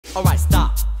Alright,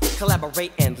 stop,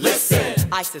 collaborate and listen.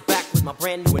 I sit back with my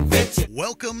brand new invention.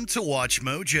 Welcome to Watch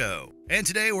Mojo. And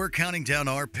today we're counting down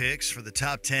our picks for the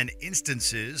top 10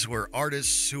 instances where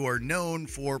artists who are known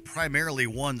for primarily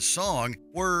one song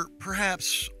were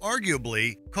perhaps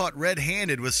arguably caught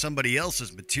red-handed with somebody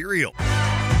else's material.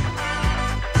 I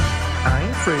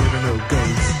ain't afraid of no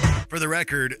ghosts. For the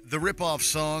record, the rip-off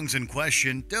songs in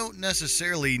question don't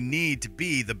necessarily need to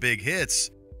be the big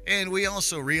hits. And we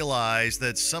also realize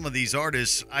that some of these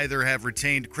artists either have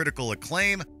retained critical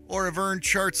acclaim or have earned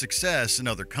chart success in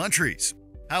other countries.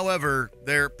 However,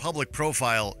 their public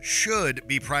profile should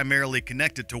be primarily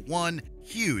connected to one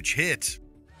huge hit.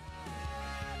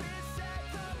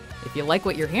 If you like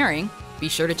what you're hearing, be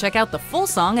sure to check out the full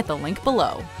song at the link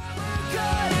below.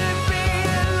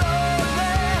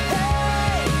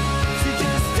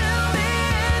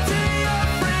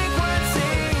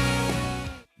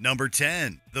 Number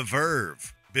 10, The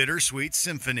Verve, Bittersweet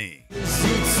Symphony.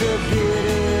 It's a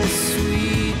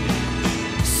bittersweet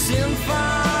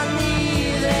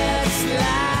symphony that's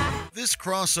life. This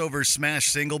crossover smash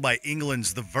single by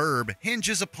England's The Verve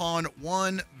hinges upon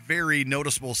one very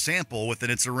noticeable sample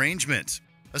within its arrangement.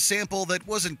 A sample that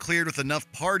wasn't cleared with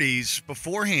enough parties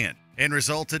beforehand and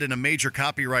resulted in a major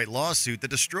copyright lawsuit that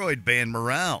destroyed band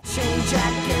morale. Change,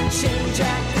 I can change,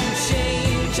 I can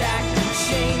change, I can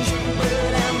change,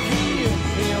 but I'm here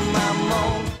in my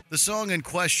moment. The song in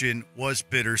question was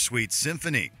Bittersweet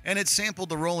Symphony, and it sampled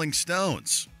the Rolling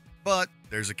Stones. But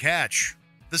there's a catch.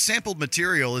 The sampled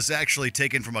material is actually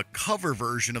taken from a cover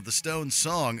version of the Stones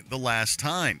song The Last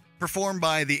Time, performed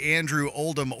by the Andrew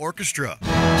Oldham Orchestra.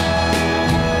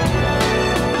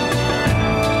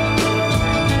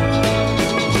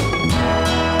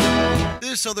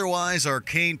 This otherwise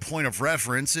arcane point of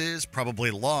reference is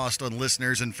probably lost on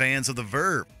listeners and fans of The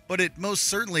Verve, but it most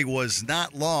certainly was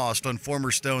not lost on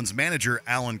former Stones manager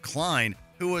Alan Klein,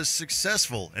 who was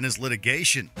successful in his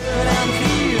litigation. But I'm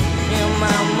here in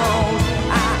my moment.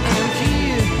 I am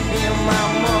here in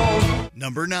my moment.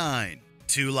 Number 9,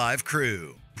 Two Live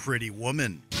Crew, Pretty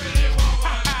Woman.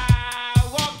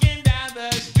 Walking down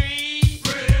the street,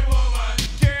 pretty woman,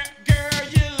 girl,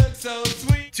 you look so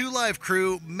sweet. Two Live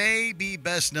Crew may be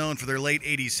best known for their late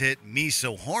 80s hit Me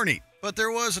So Horny, but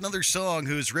there was another song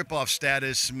whose ripoff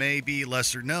status may be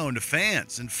lesser known to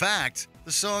fans. In fact,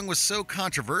 the song was so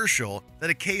controversial that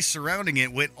a case surrounding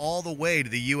it went all the way to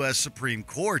the U.S. Supreme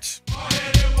Court.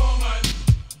 Hard-headed woman,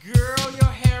 girl, your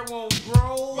hair won't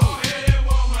grow. Hard-headed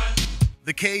woman.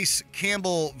 The case,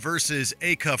 Campbell versus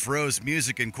Acuff Rose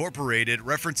Music Incorporated,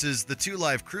 references the Two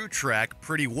Live Crew track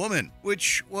Pretty Woman,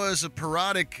 which was a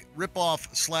parodic ripoff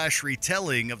 /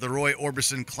 retelling of the Roy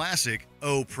Orbison classic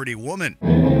Oh Pretty Woman.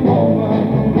 Pretty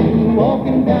woman,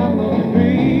 walking down the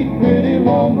street, pretty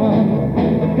woman,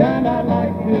 the kind I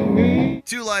like to meet.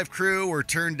 Two Live Crew were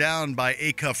turned down by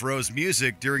Acuff Rose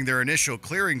Music during their initial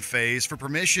clearing phase for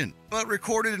permission, but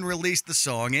recorded and released the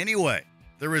song anyway.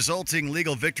 The resulting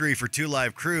legal victory for Two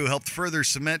Live Crew helped further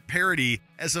cement parody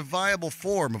as a viable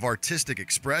form of artistic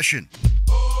expression.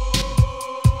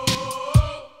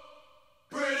 Oh,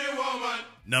 pretty woman.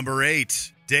 Number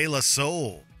 8, De La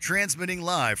Soul, transmitting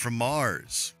live from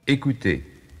Mars. Écoutez,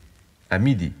 à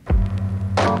midi.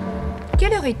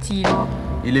 Quelle heure est-il?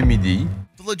 Il est midi.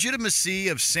 The legitimacy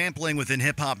of sampling within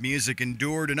hip-hop music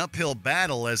endured an uphill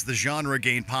battle as the genre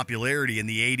gained popularity in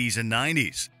the 80s and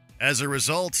 90s. As a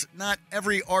result, not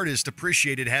every artist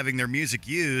appreciated having their music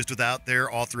used without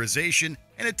their authorization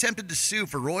and attempted to sue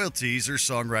for royalties or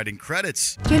songwriting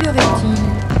credits. Quelle heure est-il?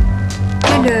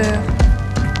 Quelle heure?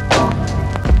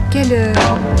 Quelle heure?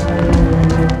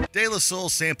 De La Soul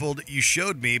sampled You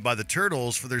Showed Me by the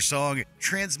Turtles for their song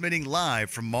Transmitting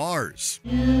Live from Mars.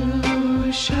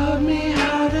 You showed me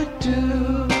how to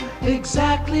do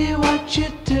exactly what you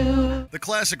do. The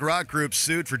classic rock group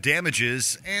sued for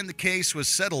damages, and the case was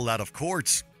settled out of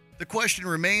court. The question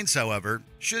remains, however,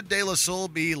 should De La Soul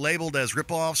be labeled as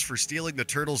ripoffs for stealing the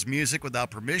Turtles' music without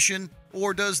permission,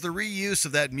 or does the reuse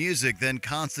of that music then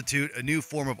constitute a new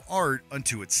form of art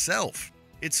unto itself?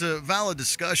 It's a valid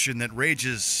discussion that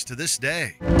rages to this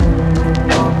day.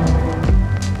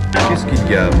 Qu'est-ce qu'il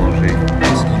y a à manger?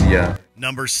 Qu'est-ce qu'il y a?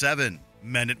 Number 7,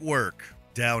 Men at Work,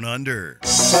 Down Under.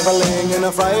 Traveling in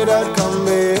a freighter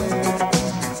combi.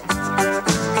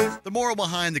 The moral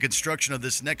behind the construction of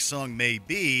this next song may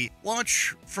be,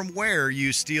 watch from where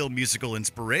you steal musical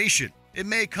inspiration. It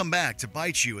may come back to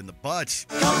bite you in the butt.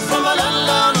 Come from a land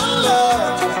down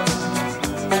under.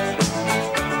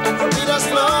 Read us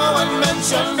slow and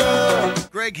mention her.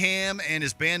 Greg Ham and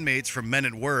his bandmates from Men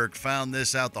at Work found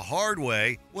this out the hard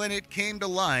way when it came to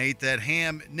light that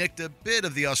Ham nicked a bit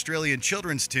of the Australian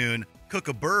children's tune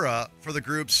Kookaburra for the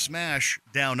group's smash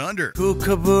Down Under.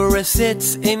 Kookaburra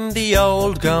sits in the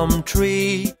old gum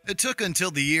tree. It took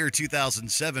until the year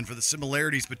 2007 for the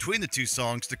similarities between the two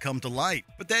songs to come to light,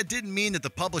 but that didn't mean that the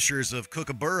publishers of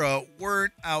Kookaburra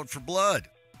weren't out for blood.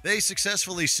 They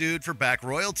successfully sued for back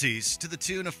royalties to the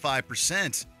tune of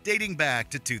 5%, dating back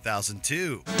to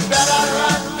 2002.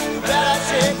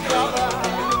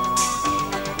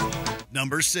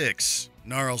 Number 6.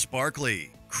 Gnarls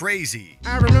Barkley, Crazy.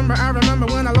 I remember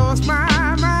when I lost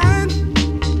my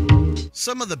mind.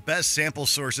 Some of the best sample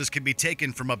sources can be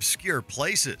taken from obscure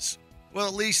places. Well,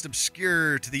 at least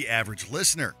obscure to the average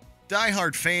listener.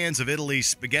 Die-hard fans of Italy's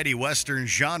spaghetti western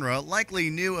genre likely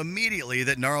knew immediately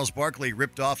that Gnarls Barkley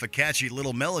ripped off a catchy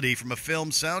little melody from a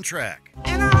film soundtrack.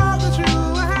 And I hope that you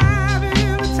are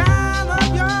having the time of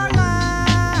your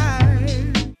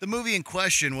life. The movie in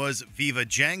question was Viva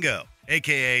Django,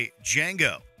 aka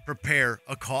Django, Prepare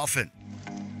a Coffin.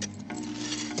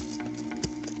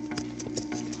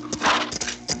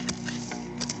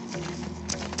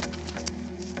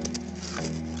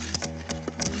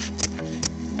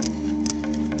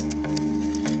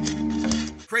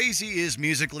 Crazy is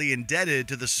musically indebted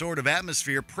to the sort of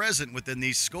atmosphere present within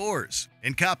these scores,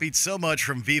 and copied so much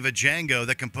from Viva Django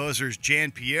that composers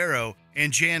Gian Piero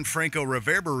and Gianfranco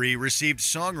Reverberi received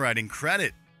songwriting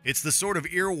credit. It's the sort of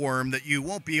earworm that you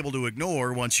won't be able to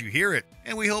ignore once you hear it,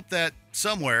 and we hope that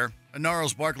somewhere a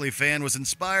Gnarls Barkley fan was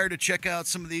inspired to check out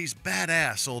some of these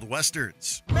badass old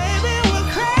westerns. Maybe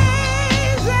we're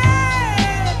crazy,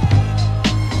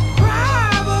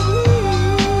 probably.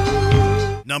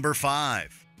 Number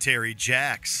 5. Terry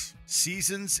Jacks,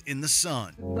 Seasons in the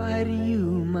Sun. Bye to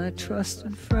you, my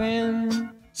trusted friend.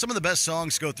 Some of the best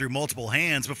songs go through multiple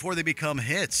hands before they become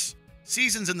hits.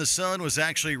 Seasons in the Sun was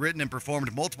actually written and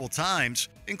performed multiple times,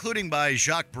 including by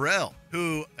Jacques Brel,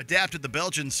 who adapted the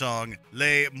Belgian song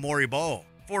Les Moribonds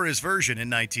for his version in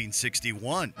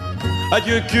 1961.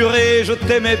 Adieu curé, je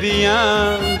t'aimais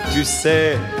bien, tu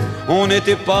sais, on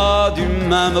n'était pas du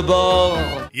même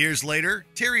bord. Years later,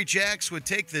 Terry Jacks would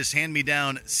take this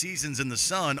hand-me-down Seasons in the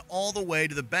Sun all the way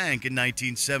to the bank in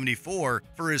 1974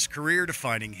 for his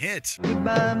career-defining hit.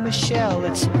 Goodbye, Michelle,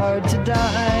 it's hard to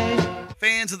die.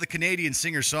 Fans of the Canadian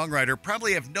singer-songwriter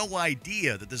probably have no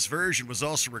idea that this version was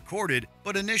also recorded,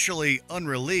 but initially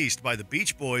unreleased by the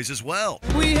Beach Boys as well.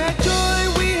 We had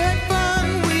joy, we had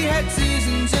fun, we had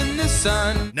seasons in the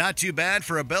sun. Not too bad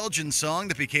for a Belgian song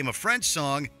that became a French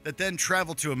song that then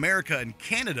traveled to America and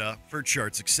Canada for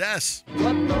chart success.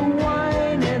 But the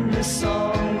wine and the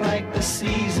song, like the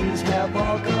seasons, have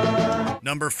all come.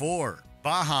 Number 4.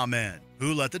 Baha Men,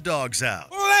 Who Let the Dogs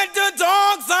Out. Let the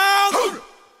dogs out!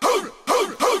 Who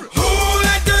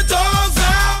let the dogs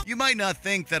out? You might not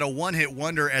think that a one-hit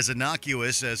wonder as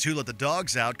innocuous as Who Let the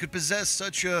Dogs Out could possess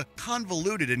such a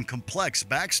convoluted and complex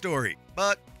backstory,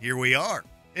 but here we are.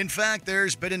 In fact,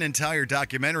 there's been an entire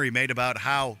documentary made about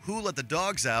how Who Let the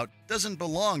Dogs Out doesn't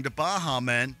belong to Baha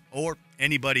Men or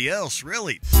anybody else,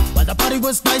 really. But the party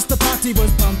was nice, the party was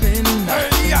pumping.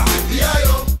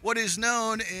 What is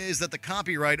known is that the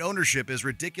copyright ownership is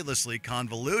ridiculously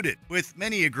convoluted, with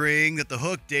many agreeing that the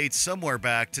hook dates somewhere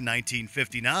back to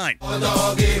 1959.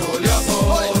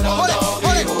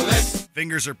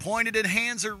 Fingers are pointed and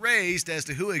hands are raised as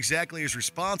to who exactly is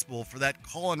responsible for that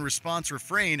call and response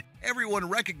refrain everyone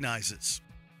recognizes.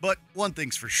 But one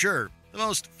thing's for sure, the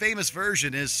most famous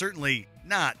version is certainly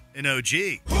not an OG.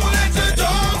 Who let the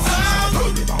dogs out? Who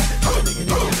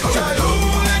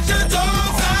let the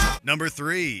dogs out? Number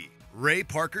 3. Ray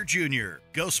Parker Jr.,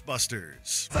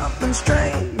 Ghostbusters. Something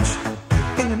strange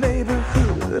in your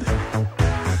neighborhood.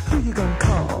 Who you gonna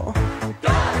call?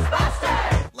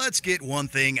 Let's get one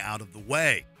thing out of the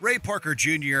way. Ray Parker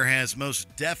Jr. has most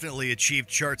definitely achieved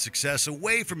chart success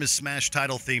away from his smash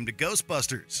title theme to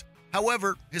Ghostbusters.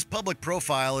 However, his public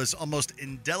profile is almost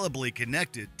indelibly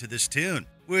connected to this tune,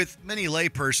 with many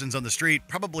laypersons on the street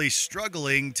probably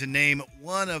struggling to name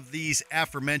one of these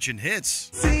aforementioned hits.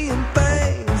 Seeing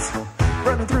things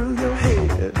running through your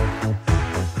head.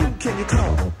 Who can you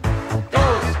call?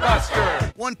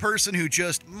 Ghostbuster! One person who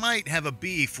just might have a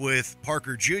beef with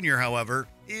Parker Jr., however,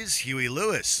 is Huey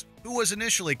Lewis, who was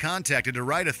initially contacted to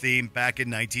write a theme back in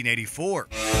 1984.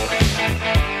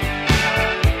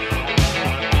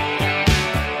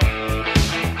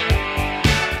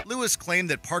 Lewis claimed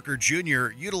that Parker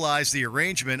Jr. utilized the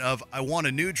arrangement of I Want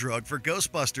a New Drug for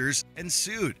Ghostbusters and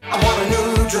sued. I want a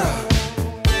new drug.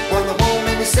 One that won't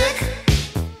make me sick.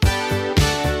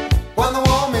 One that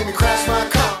won't make me crash my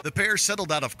car. The pair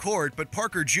settled out of court, but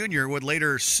Parker Jr. would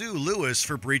later sue Lewis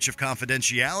for breach of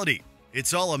confidentiality.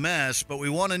 It's all a mess, but we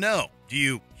want to know, do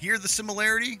you hear the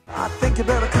similarity? I think you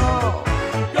better call.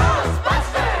 Ghostbusters!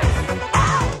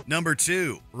 Number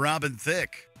 2, Robin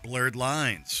Thicke, Blurred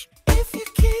Lines. If you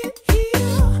can't hear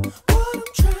what I'm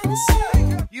trying to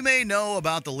say. You may know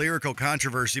about the lyrical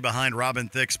controversy behind Robin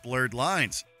Thicke's Blurred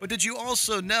Lines, but did you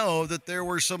also know that there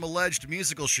were some alleged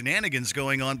musical shenanigans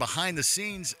going on behind the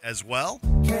scenes as well?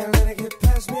 Can't let it get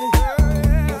past me.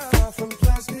 No far from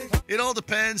plastic. It all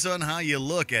depends on how you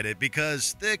look at it,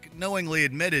 because Thicke knowingly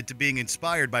admitted to being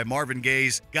inspired by Marvin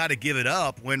Gaye's Gotta Give It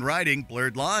Up when writing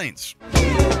Blurred Lines.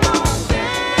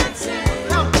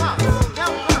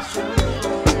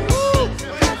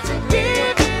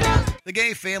 The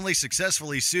Gaye family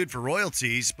successfully sued for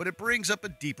royalties, but it brings up a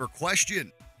deeper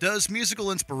question. Does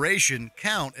musical inspiration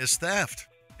count as theft?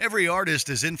 Every artist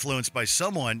is influenced by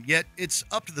someone, yet it's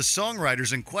up to the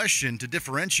songwriters in question to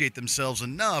differentiate themselves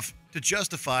enough to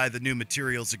justify the new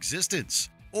material's existence.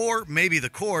 Or maybe the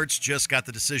courts just got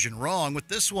the decision wrong with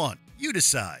this one. You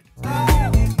decide.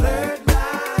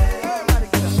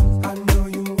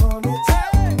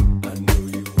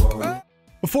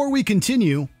 Before we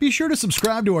continue, be sure to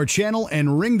subscribe to our channel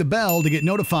and ring the bell to get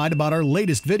notified about our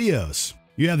latest videos.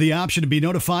 You have the option to be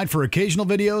notified for occasional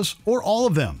videos or all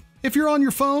of them. If you're on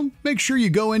your phone, make sure you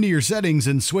go into your settings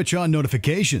and switch on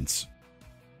notifications.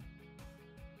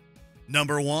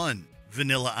 Number 1,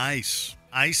 Vanilla Ice,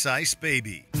 Ice Ice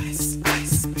Baby. Ice,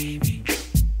 ice, baby.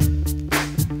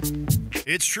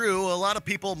 It's true, a lot of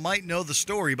people might know the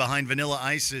story behind Vanilla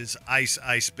Ice's Ice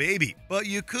Ice Baby, but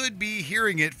you could be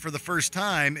hearing it for the first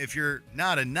time if you're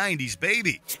not a 90s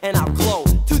baby. And I'll glow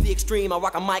to the extreme. I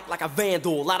rock a mic like a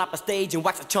vandal, light up a stage and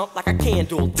wax a chump like a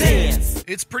candle. Dance!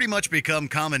 It's pretty much become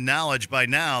common knowledge by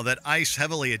now that Ice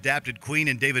heavily adapted Queen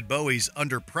and David Bowie's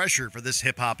Under Pressure for this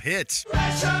hip-hop hit.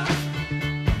 Pressure,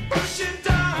 pushing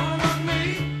down on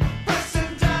me,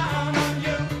 pressing down on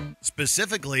you.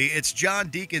 Specifically, it's John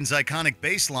Deacon's iconic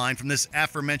bass line from this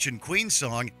aforementioned Queen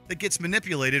song that gets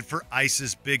manipulated for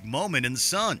Ice's big moment in the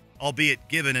sun, albeit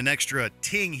given an extra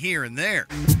ting here and there.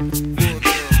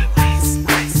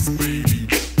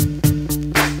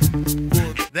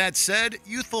 That said,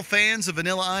 youthful fans of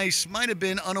Vanilla Ice might have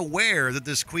been unaware that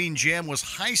this Queen jam was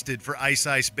heisted for Ice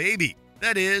Ice Baby.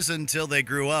 That is, until they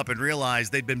grew up and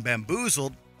realized they'd been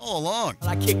bamboozled all along.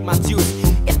 I kick my juice.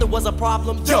 If there was a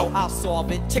problem, yo, I'll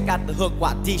solve it. Check out the hook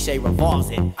while DJ revolves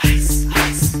it. Ice,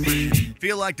 ice, baby.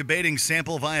 Feel like debating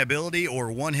sample viability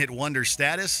or one-hit wonder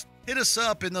status? Hit us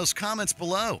up in those comments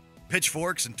below.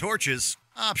 Pitchforks and torches,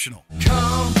 optional.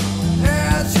 Come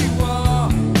as you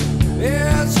are,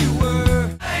 as you were.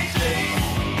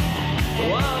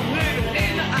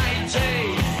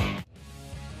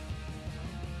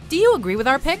 Do you agree with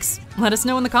our picks? Let us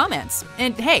know in the comments.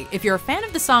 And hey, if you're a fan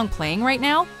of the song playing right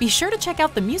now, be sure to check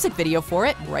out the music video for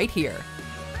it right here.